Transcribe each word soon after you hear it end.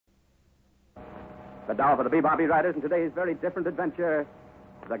But now for the BBar Riders in today's very different adventure,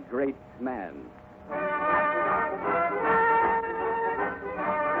 The Great Man.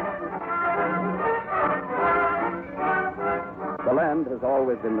 The land has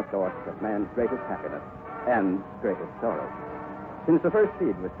always been the source of man's greatest happiness and greatest sorrow. Since the first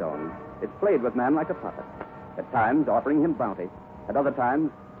seed was sown, it's played with man like a puppet, at times offering him bounty, at other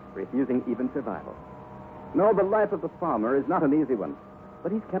times refusing even survival. No, the life of the farmer is not an easy one,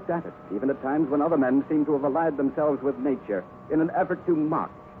 but he's kept at it, even at times when other men seem to have allied themselves with nature in an effort to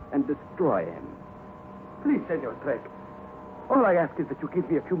mock and destroy him. Please, Senor Trek. All I ask is that you give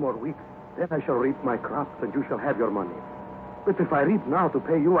me a few more weeks. Then I shall reap my crops, and you shall have your money. But if I reap now to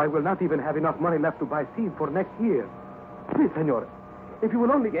pay you, I will not even have enough money left to buy seed for next year. Please, Senor, if you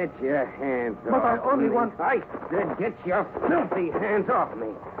will only... Get your hands off me. But I only want... I said get your filthy hands off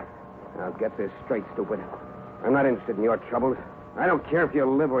me. Now get this straight, stupid. I'm not interested in your troubles. I don't care if you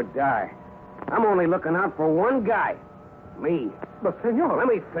live or die. I'm only looking out for one guy. Me. But, Senor... Let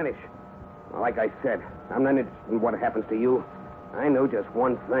me finish. Well, like I said, I'm not interested in what happens to you. I know just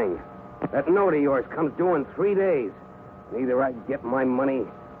one thing. That note of yours comes due in 3 days. And either I get my money,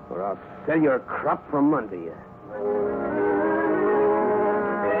 or I'll sell your crop from under you.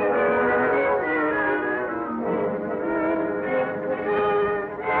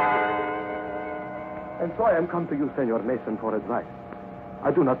 And so I am come to you, Senor Mason, for advice.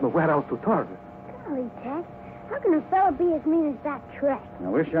 I do not know where else to turn. Golly, Tex, how can a fellow be as mean as that Trek? I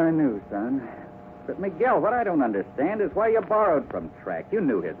wish I knew, son. But, Miguel, what I don't understand is why you borrowed from Trek. You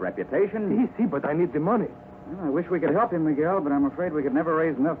knew his reputation. See, but I need the money. Well, I wish we could help him, Miguel, but I'm afraid we could never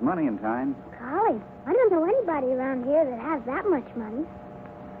raise enough money in time. Golly, I don't know anybody around here that has that much money.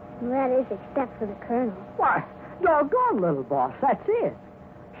 Well, that is, except for the Colonel. Why, doggone, little boss, that's it.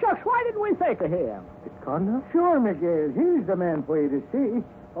 Shucks, why didn't we think of him? The Colonel? Sure, Miguel. He's the man for you to see.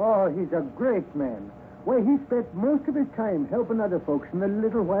 Oh, he's a great man. Why, he spent most of his time helping other folks in the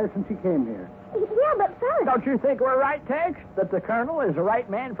little while since he came here. Yeah, but fellas... Don't you think we're right, Tex? That the Colonel is the right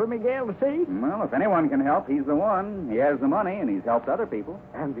man for Miguel to see? Well, if anyone can help, he's the one. He has the money, and he's helped other people.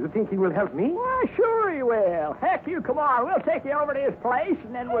 And you think he will help me? Why, sure he will. Heck, you come on. We'll take you over to his place,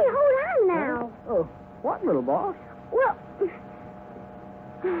 and then Hey, we'll... hold on now. Oh, what, little boss? Well...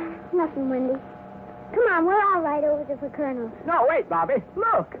 Nothing, Wendy. Come on, we're all right over to the Colonel's. No, wait, Bobby.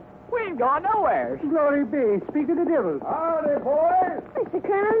 Look. We ain't gone nowhere. Glory be. Speak of the devil. Howdy, boys. It's the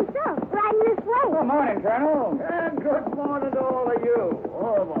Colonel himself, riding this way. Good morning, Colonel. And good morning to all of you.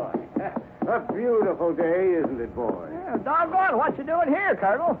 Oh, boy. A beautiful day, isn't it, boy? Yeah, doggone, what you doing here,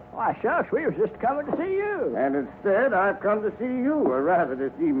 Colonel? Why, shucks, we was just coming to see you. And instead, I've come to see you, or rather to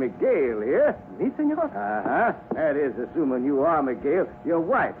see Miguel here. Me, Senor? Uh-huh. That is, assuming you are Miguel. Your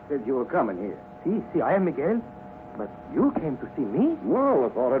wife said you were coming here. See, I am Miguel. But you came to see me? Well, I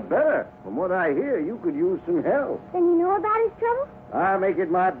thought it better. From what I hear, you could use some help. Then you know about his trouble? I make it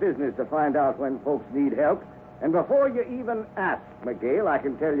my business to find out when folks need help. And before you even ask, Miguel, I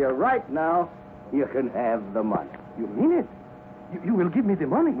can tell you right now, you can have the money. You mean it? You will give me the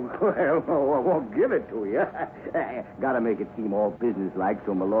money? Well, no, I won't give it to you. Gotta make it seem all businesslike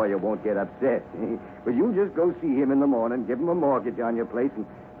so my lawyer won't get upset. But you just go see him in the morning, give him a mortgage on your place, and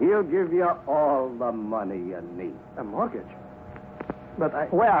he'll give you all the money you need. A mortgage? But I...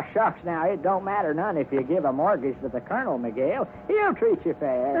 Well, shucks, now, it don't matter none if you give a mortgage to the Colonel, Miguel. He'll treat you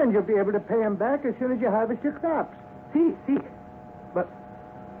fair. And you'll be able to pay him back as soon as you harvest your crops. See. But...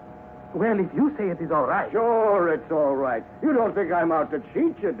 Well, if you say it is all right... Sure, it's all right. You don't think I'm out to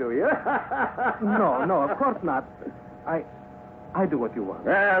cheat you, do you? No, of course not. I do what you want.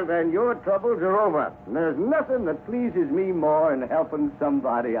 Well, then your troubles are over. And there's nothing that pleases me more than helping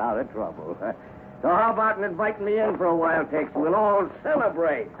somebody out of trouble. So how about inviting me in for a while, Tex? We'll all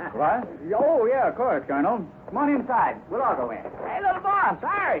celebrate. What? Oh, yeah, of course, Colonel. Come on inside. We'll all go in. Hey, little boss,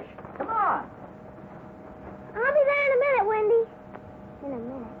 Irish, come on. I'll be there in a minute, Wendy. In a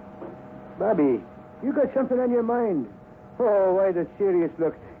minute. Bobby, you got something on your mind. Oh, why the serious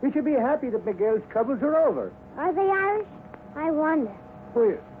look? You should be happy that Miguel's troubles are over. Are they Irish? I wonder.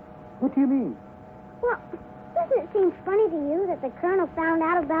 Well, what do you mean? Well, doesn't it seem funny to you that the Colonel found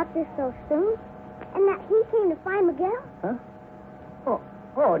out about this so soon? And that he came to find Miguel? Huh?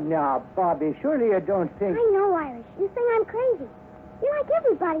 Oh, now, Bobby, surely you don't think... I know, Irish. You think I'm crazy. You're like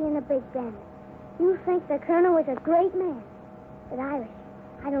everybody in the Big Bend. You think the Colonel is a great man. But Irish,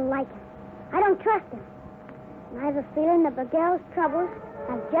 I don't like him. I don't trust him. And I have a feeling that Miguel's troubles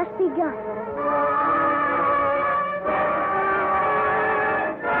have just begun.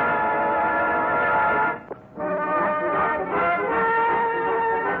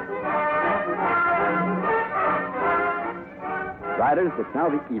 Riders, it's now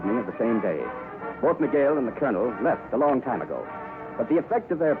the evening of the same day. Both Miguel and the Colonel left a long time ago, but the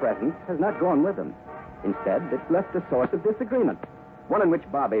effect of their presence has not gone with them. Instead, it's left a source of disagreement, one in which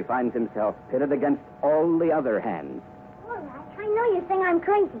Bobby finds himself pitted against all the other hands. All right, I know you think I'm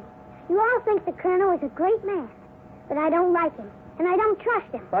crazy. You all think the Colonel is a great man, but I don't like him, and I don't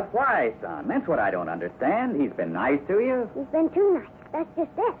trust him. But why, son? That's what I don't understand. He's been nice to you. He's been too nice. That's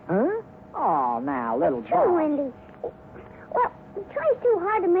just it. Huh? Oh, now, little True, boy. Wendy. Well, he tries too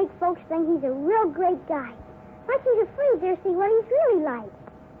hard to make folks think he's a real great guy. Like he's afraid they'll see what he's really like.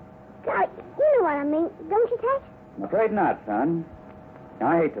 God, you know what I mean, don't you, Tex? I'm afraid not, son.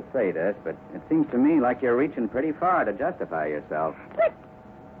 I hate to say this, but it seems to me like you're reaching pretty far to justify yourself. But...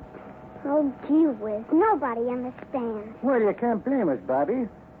 Oh, gee whiz, nobody understands. Well, you can't blame us, Bobby.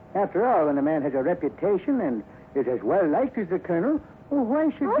 After all, when a man has a reputation and is as well liked as the Colonel, well, why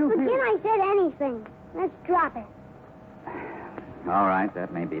should Oh, you forget feel... I said anything. Let's drop it. All right,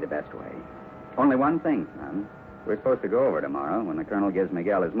 that may be the best way. Only one thing, son. We're supposed to go over tomorrow when the Colonel gives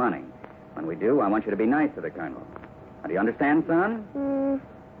Miguel his money. When we do, I want you to be nice to the Colonel. Now, do you understand, son?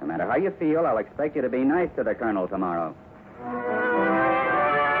 No matter how you feel, I'll expect you to be nice to the Colonel tomorrow.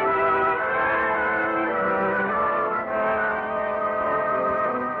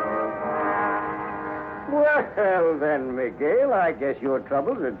 Well, then, Miguel, I guess your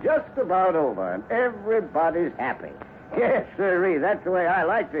troubles are just about over, and everybody's happy. Yes, sirree, that's the way I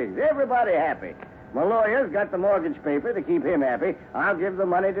like things. Everybody happy. My lawyer's got the mortgage paper to keep him happy. I'll give the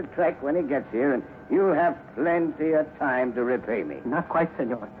money to Trek when he gets here, and you'll have plenty of time to repay me. Not quite,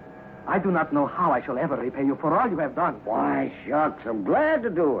 senor. I do not know how I shall ever repay you for all you have done. Why, shucks, I'm glad to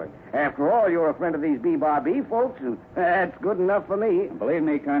do it. After all, you're a friend of these BBar folks, and that's good enough for me. Believe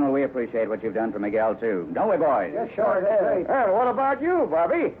me, Colonel, we appreciate what you've done for Miguel, too. Don't we, boys? Yes, sure is. Well, what about you,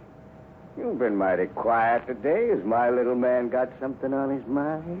 Bobby? You've been mighty quiet today. Has my little man got something on his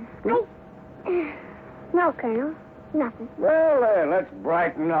mind? No, Colonel. Nothing. Well, let's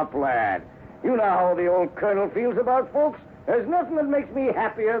brighten up, lad. You know how the old Colonel feels about folks. There's nothing that makes me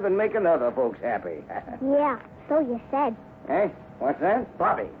happier than making other folks happy. Yeah, so you said. Eh? What's that?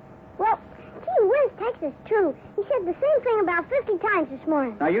 Bobby. Well, gee whiz, Tex is true. He said the same thing about 50 times this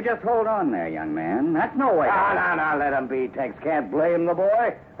morning. Now, you just hold on there, young man. That's no way. No, let him be, Tex. Can't blame the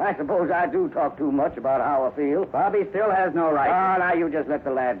boy. I suppose I do talk too much about how I feel. Bobby still has no right. Oh, now you just let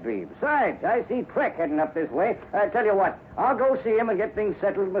the lad be. Besides, I see Trek heading up this way. I tell you what, I'll go see him and get things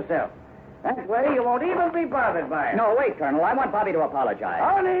settled myself. That way you won't even be bothered by it. No, wait, Colonel. I want Bobby to apologize.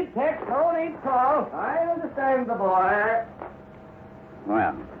 No need, Tex. No need call. I understand the boy.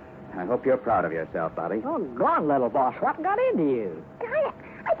 Well, I hope you're proud of yourself, Bobby. Oh, gone, little boss. What got into you?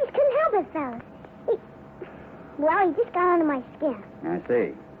 I just couldn't help it, fellas. He just got under my skin. I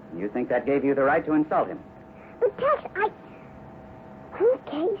see. You think that gave you the right to insult him? But, Tex,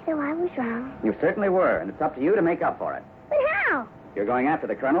 Okay, so I was wrong. You certainly were, and it's up to you to make up for it. But how? You're going after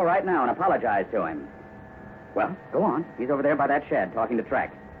the Colonel right now and apologize to him. Well, go on. He's over there by that shed talking to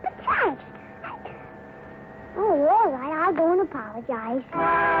Trek. But, Tex... Oh, all right, I'll go and apologize.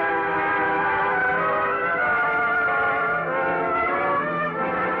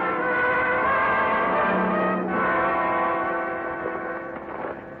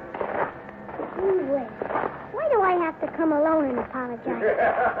 Why do I have to come alone and apologize?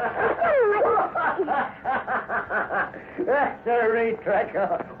 That's a Trek.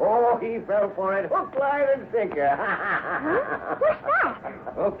 Oh, he fell for it. Hook, line, and sinker. Huh? What's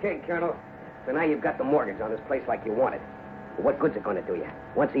that? Okay, Colonel. So now you've got the mortgage on this place like you wanted. But what good's it going to do you?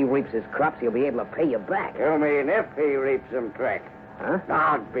 Once he reaps his crops, he'll be able to pay you back. You mean if he reaps them, Trek? Huh?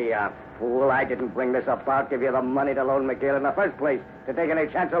 Don't be a fool. I didn't bring this about, give you the money to loan Miguel in the first place to take any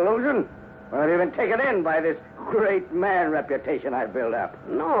chance of losing. Well, you've been taken in by this great man reputation I built up.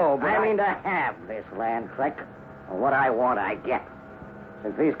 No, but I mean to have this land, Trek. What I want, I get.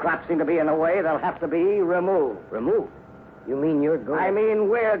 Since these crops seem to be in the way, they'll have to be removed. Removed? You mean you're going... I mean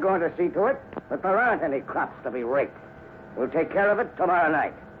we're going to see to it that there aren't any crops to be raked. We'll take care of it tomorrow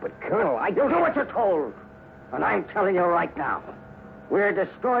night. But, Colonel, You'll do what you're told. And I'm telling you right now, we're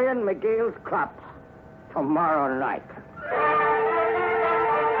destroying Miguel's crops tomorrow night.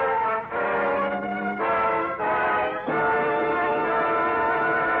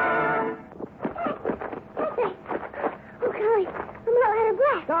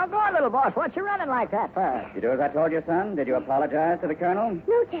 Doggone, little boss. What you running like that for? You do as I told you, son? Did you apologize to the Colonel?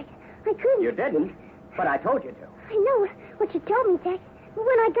 No, Tex. I couldn't. You didn't? But I told you to. I know what you told me, Tex. But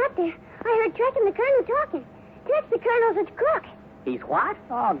when I got there, I heard Trek and the Colonel talking. Tex, the Colonel's a crook. He's what?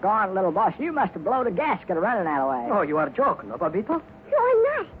 Oh, gone, little boss. You must have blown a gasket running that way. Oh, you are joking, no, Babito? No, I'm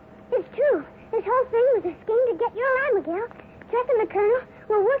not. It's true. This whole thing was a scheme to get you around, Miguel. Trek and the Colonel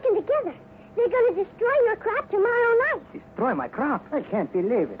were working together. They're going to destroy your crop tomorrow night. Destroy my crop. I can't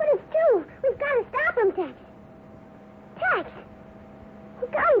believe it. But it's true. We've got to stop them, Tex. Tex! Oh,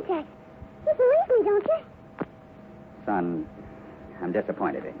 golly, Tex. You believe me, don't you? Son, I'm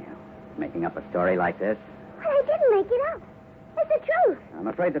disappointed in you. Making up a story like this. But I didn't make it up. It's the truth. I'm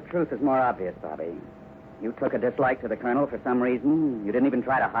afraid the truth is more obvious, Bobby. You took a dislike to the Colonel for some reason. You didn't even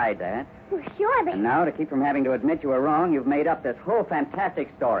try to hide that. Well, sure, but... And now, to keep from having to admit you were wrong, you've made up this whole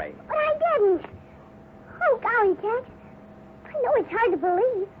fantastic story. But I didn't. Oh, golly, Tex. I know it's hard to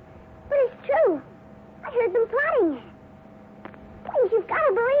believe, but it's true. I heard them plotting it. Please, you've got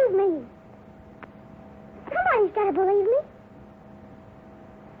to believe me. Somebody's got to believe me.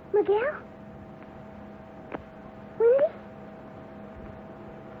 Miguel? Wendy?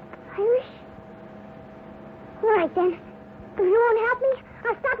 Irish? All right, then. If you won't help me,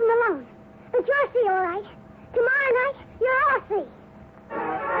 I'll stop him alone. But you'll see, all right. Tomorrow night, you'll all see.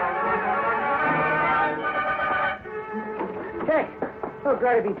 Tex! Oh,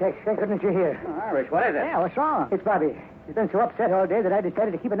 glad to be Tex. Thank goodness you're here. Oh, Irish, what is it? Yeah, what's wrong? It's Bobby. He's been so upset all day that I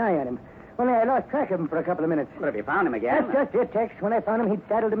decided to keep an eye on him. Only I lost track of him for a couple of minutes. What, have you found him again? That's just it, Tex. When I found him, he'd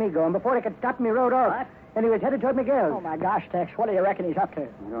saddled to me going. Before I could stop him, he rode off. What? And he was headed toward Miguel's. Oh, my gosh, Tex. What do you reckon he's up to?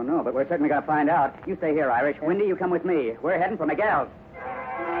 I don't know, but we're certainly going to find out. You stay here, Irish. Wendy, you come with me. We're heading for Miguel's.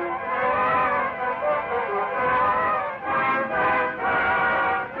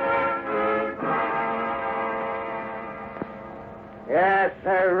 Yes,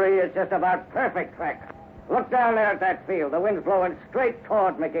 sirree, it's just about perfect, Trek. Look down there at that field. The wind's blowing straight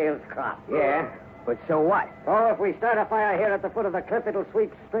toward Miguel's crop. Yeah, but so what? Oh, if we start a fire here at the foot of the cliff, it'll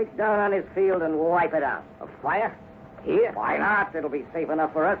sweep straight down on his field and wipe it out. A fire? Here? Why not? It'll be safe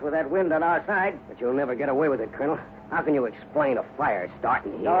enough for us with that wind on our side. But you'll never get away with it, Colonel. How can you explain a fire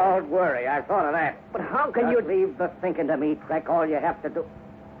starting here? Don't worry, I thought of that. But how can Just leave the thinking to me, Trek. All you have to do...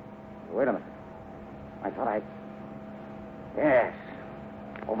 Wait a minute. I thought I... Yes.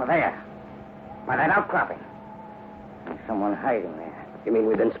 Over there. By that outcropping. There's someone hiding there. You mean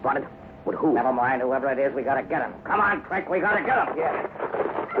we've been spotted? With who? Never mind, whoever it is, we gotta get him. Come on, Trek, we gotta get him. Yeah.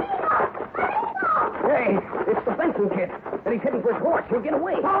 Hey, it's the Benson kid. And he's heading for his horse. He'll get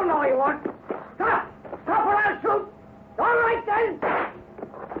away. Oh, no, he won't. Stop! Stop or I'll shoot! All right, then!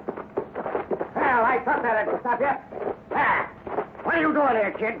 Well, I thought that would stop you. Ah, what are you doing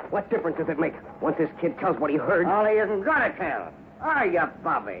here, kid? What difference does it make? Once this kid tells what he heard... Oh, he isn't gonna tell. Are you,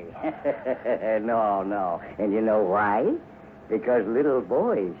 Bobby? No. And you know why? Because little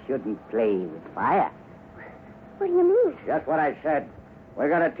boys shouldn't play with fire. What do you mean? Just what I said. We're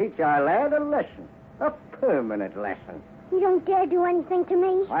gonna teach our lad a lesson. A permanent lesson. You don't dare do anything to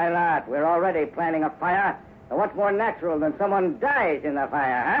me. Why not? We're already planning a fire. So what's more natural than someone dies in the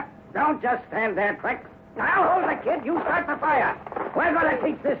fire, huh? Don't just stand there, Trek. I'll hold the kid. You start the fire. We're going to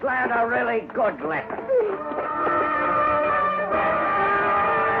teach this lad a really good lesson.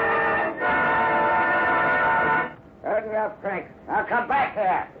 Good enough, Trek. I'll come back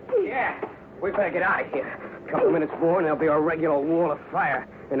here. Yeah, we better get out of here. A couple of minutes more and there'll be a regular wall of fire.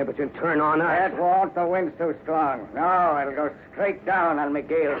 And if it should turn on us... It won't. The wind's too strong. No, it'll go straight down on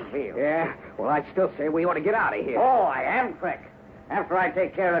Miguel's field. Yeah? Well, I'd still say we ought to get out of here. Oh, I am, Trek. After I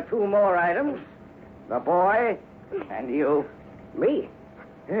take care of two more items, the boy and you. Me?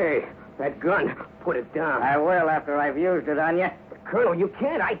 Hey, that gun. Put it down. I will after I've used it on you. But, Colonel, you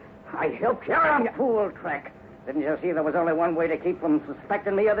can't. I helped you. You're a fool, Trek. Didn't you see there was only one way to keep from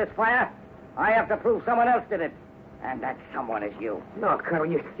suspecting me of this fire? I have to prove someone else did it. And that someone is you. No, Colonel,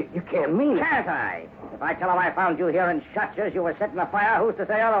 you can't mean it. Can't I? If I tell him I found you here and shot you as you were setting the fire, who's to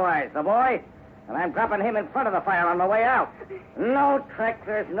say otherwise? The boy? And I'm dropping him in front of the fire on my way out. No, Trek,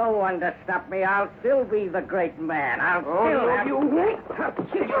 there's no one to stop me. I'll still be the great man. I'll still have... You won't.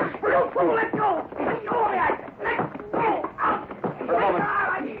 You fool, let go! Let go of me! Let go! Out! For a moment,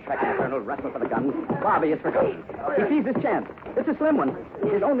 Trek and the Colonel wrestle for the gun. Bobby is forgotten. He sees his chance. It's a slim one.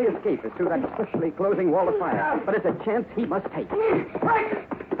 His only escape is through that swiftly closing wall of fire. But it's a chance he must take. Trek!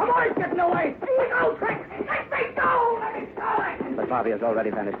 The boy's getting away! Let me go, Trek! Let me go! Let me go! But Bobby has already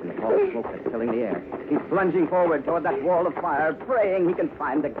vanished in the cloud of smoke that's filling the air. He's plunging forward toward that wall of fire, praying he can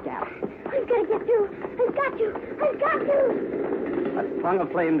find the gap. I've got to get through. I've got to. I've got to. A tongue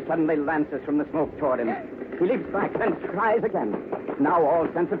of flame suddenly lances from the smoke toward him. He leaps back, then tries again. Now all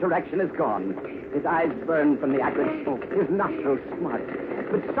sense of direction is gone. His eyes burn from the acrid smoke. His nostrils smart.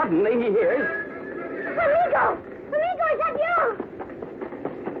 But suddenly he hears... Amigo! Amigo, is that you?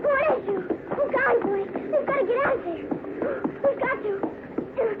 What is you? Oh, golly, boy. We've got to get out of here. We've got to.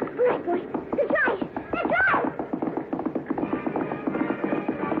 All right, boy. Let's try. Let's try.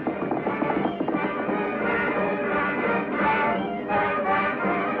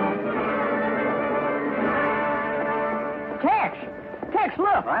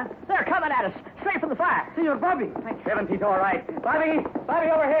 up, huh? They're coming at us, straight from the fire. Senor Bobby. Thank heavens he's all right. Bobby! Bobby,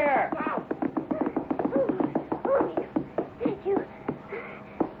 over here! Oh, thank you.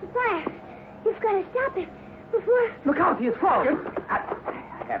 The fire. You've got to stop it before... Look out, he is falling.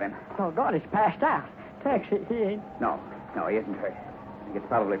 I have him. Oh, God, he's passed out. Tex, he ain't... No, he isn't hurt. I think it's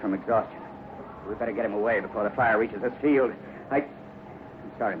probably from exhaustion. We better get him away before the fire reaches this field. I'm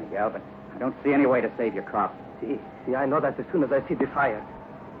sorry, Miguel, but I don't see any way to save your crop. See, I know that as soon as I see the fire,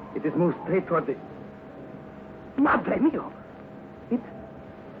 it is moved straight toward the... Madre mio! It's...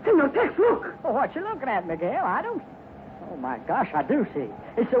 Senor Tex, look! Oh, what you looking at, Miguel? I don't... Oh, my gosh, I do see.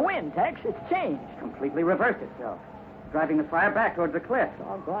 It's the wind, Tex. It's changed. Completely reversed itself, driving the fire back towards the cliff.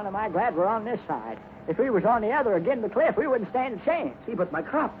 Doggone, am I glad we're on this side. If we was on the other again the cliff, we wouldn't stand a chance. See, but my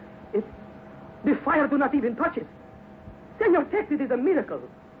crop, it... The fire do not even touch it. Senor Tex, it is a miracle.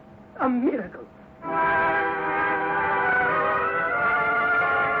 A miracle. And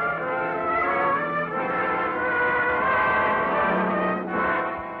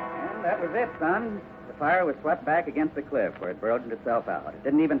that was it, son. The fire was swept back against the cliff where it burrowed itself out. It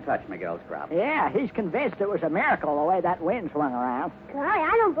didn't even touch Miguel's crop. Yeah, he's convinced it was a miracle the way that wind swung around. Golly,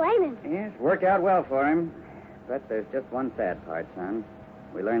 I don't blame him. Yes, worked out well for him. But there's just one sad part, son.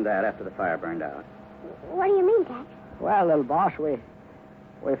 We learned that after the fire burned out. What do you mean, Tex? Well, little boss, we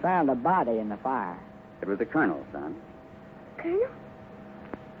found a body in the fire. It was the colonel, son. Colonel?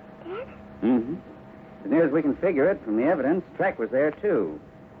 Dad? Mm-hmm. As near as we can figure it from the evidence, Trek was there, too.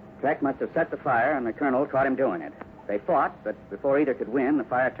 Trek must have set the fire, and the colonel caught him doing it. They fought, but before either could win, the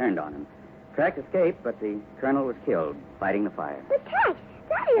fire turned on him. Trek escaped, but the colonel was killed fighting the fire. But, Tex,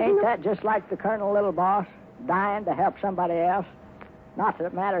 that isn't... Ain't that just like the colonel, little boss? Dying to help somebody else? Not that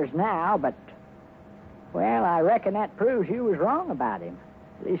it matters now, but... Well, I reckon that proves you was wrong about him.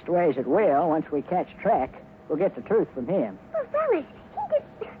 Leastways it will, once we catch Trek. We'll get the truth from him. Oh, fellas, he just...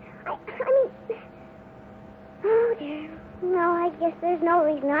 I mean... Oh, dear. No, I guess there's no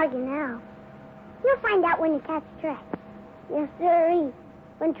reason to argue now. You'll find out when you catch Trek. Yes, sirree.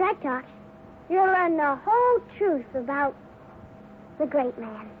 When Trek talks, you'll learn the whole truth about the great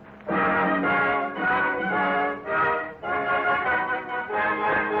man.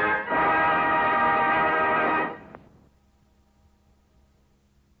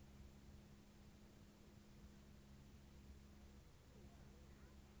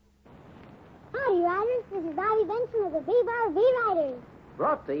 Howdy, Riders. This is Bobby Benson of the BBar V-Riders.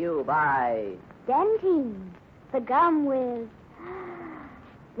 Brought to you by... Dentine, the gum with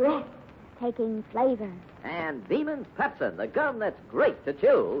breathtaking flavor. And Beeman's Pepsin, the gum that's great to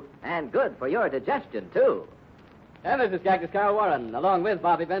chew and good for your digestion, too. And this is Cactus Carl Warren, along with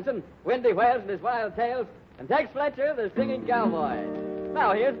Bobby Benson, Windy Wales and his Wild Tales, and Tex Fletcher, the singing cowboy.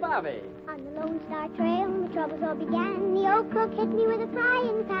 Now here's Bobby. On the Lone Star Trail, my troubles all began. The old cook hit me with a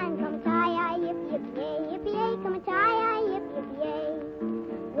frying pan. Come a tie-yi, yip-yip-yay, yip-yay. Come a tie-yi, yip-yip-yay.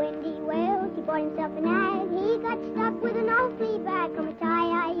 Windy Wales, he bought himself an ag. He got stuck with an old flea bag. Come a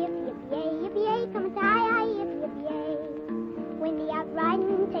tie-yi, yip-yip-yay, yip-yay. Come a tie-yi, yip-yip-yay. Windy out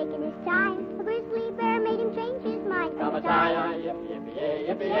riding, taking his time. A grizzly bear made him change his mind. Come a tie-yi, yip-yip-yay,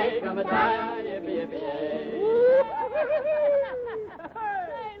 yip-yay. Come a tie-yi, yip-yip-yay.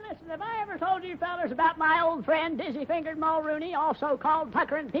 Hey, listen, have I ever told you fellas about my old friend Dizzy-Fingered Mulrooney, also called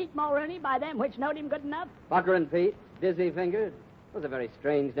Tucker and Pete Mulrooney by them which knowed him good enough? Pucker and Pete, Dizzy-Fingered. Those are very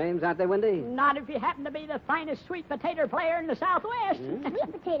strange names, aren't they, Wendy? Not if you happen to be the finest sweet potato player in the Southwest. Sweet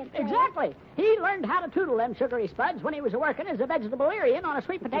potato player. Exactly. He learned how to toodle them sugary spuds when he was working as a vegetable-arian on a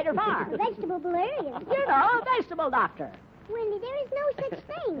sweet potato farm. A vegetable valerian. You know, a vegetable doctor. Wendy, there is no such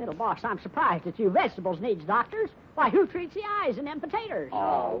thing. Little boss, I'm surprised that you vegetables needs doctors. Why, who treats the eyes in them potatoes?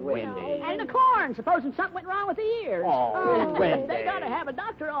 Oh, Wendy. And the corn, supposing something went wrong with the ears. Oh, Wendy. They gotta have a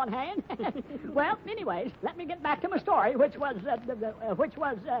doctor on hand. Well, anyways, let me get back to my story, which was it? The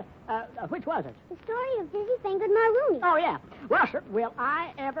story of Dizzy-Fingered Mulrooney. Oh, yeah. Well, sir, will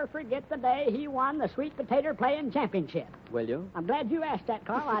I ever forget the day he won the sweet potato playing championship? Will you? I'm glad you asked that,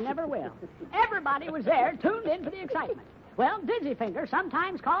 Carl. I never will. Everybody was there, tuned in for the excitement. Well, Dizzy-Finger,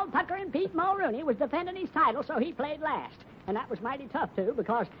 sometimes called Tucker and Pete Mulrooney, was defending his title, so he played last. And that was mighty tough, too,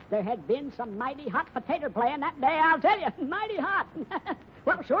 because there had been some mighty hot potato playing that day, I'll tell you. Mighty hot.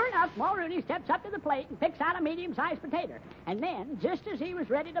 Well, sure enough, Mulrooney steps up to the plate and picks out a medium-sized potato. And then, just as he was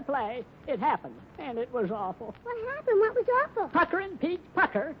ready to play, it happened. And it was awful. What happened? What was awful? Tucker and Pete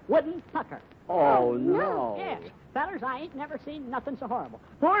Pucker wouldn't pucker. Oh, no. Yes. Fellers, I ain't never seen nothing so horrible.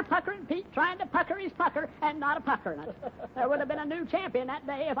 Poor Puckerin' Pete trying to pucker his pucker and not a puckerin' it. There would have been a new champion that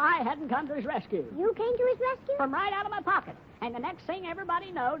day if I hadn't come to his rescue. You came to his rescue? From right out of my pocket. And the next thing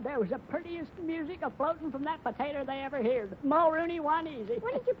everybody knowed, there was the prettiest music a-floating from that potato they ever heard. Mulrooney won easy.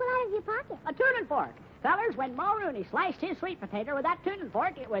 What did you pull out of your pocket? A tuning fork. Fellers, when Mulrooney sliced his sweet potato with that tuning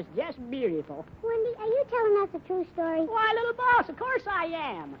fork, it was just beautiful. Wendy, are you telling us a true story? Why, little boss, of course I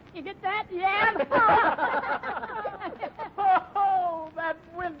am. You get that? Yeah. Oh, that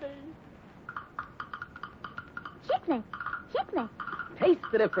Wendy. Chiclet. Chiclet. Taste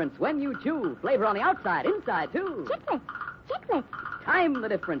the difference when you chew. Flavor on the outside, inside, too. Chiclet. Chiclet. Time the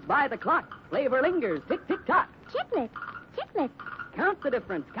difference by the clock. Flavor lingers, tick-tick-tock. Chiclet. Chiclet. Count the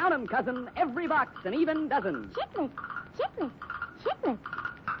difference. Count 'em, cousin. Every box, an even dozen. Chiclet. Chiclet. Chiclet.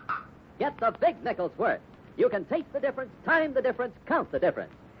 Get the big nickel's worth. You can taste the difference, time the difference, count the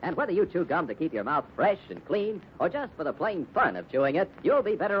difference. And whether you chew gum to keep your mouth fresh and clean, or just for the plain fun of chewing it, you'll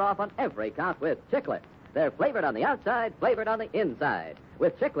be better off on every count with Chiclets. They're flavored on the outside, flavored on the inside.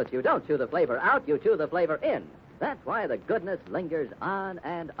 With Chiclets, you don't chew the flavor out, you chew the flavor in. That's why the goodness lingers on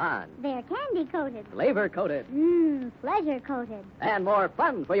and on. They're candy-coated. Flavor-coated. Pleasure-coated. And more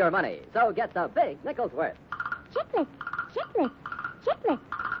fun for your money. So get the big nickel's worth. Chiclet. Chiclet. Chiclet.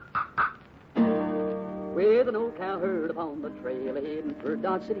 With an old cow herd upon the trail heading for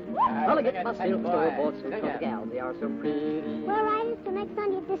Dodge City, I'll get myself store-bought suit from the gals. They are so pretty. We'll ride us till next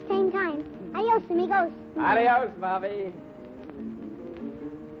Sunday at this same time. Adios, amigos. Adios, Bobby.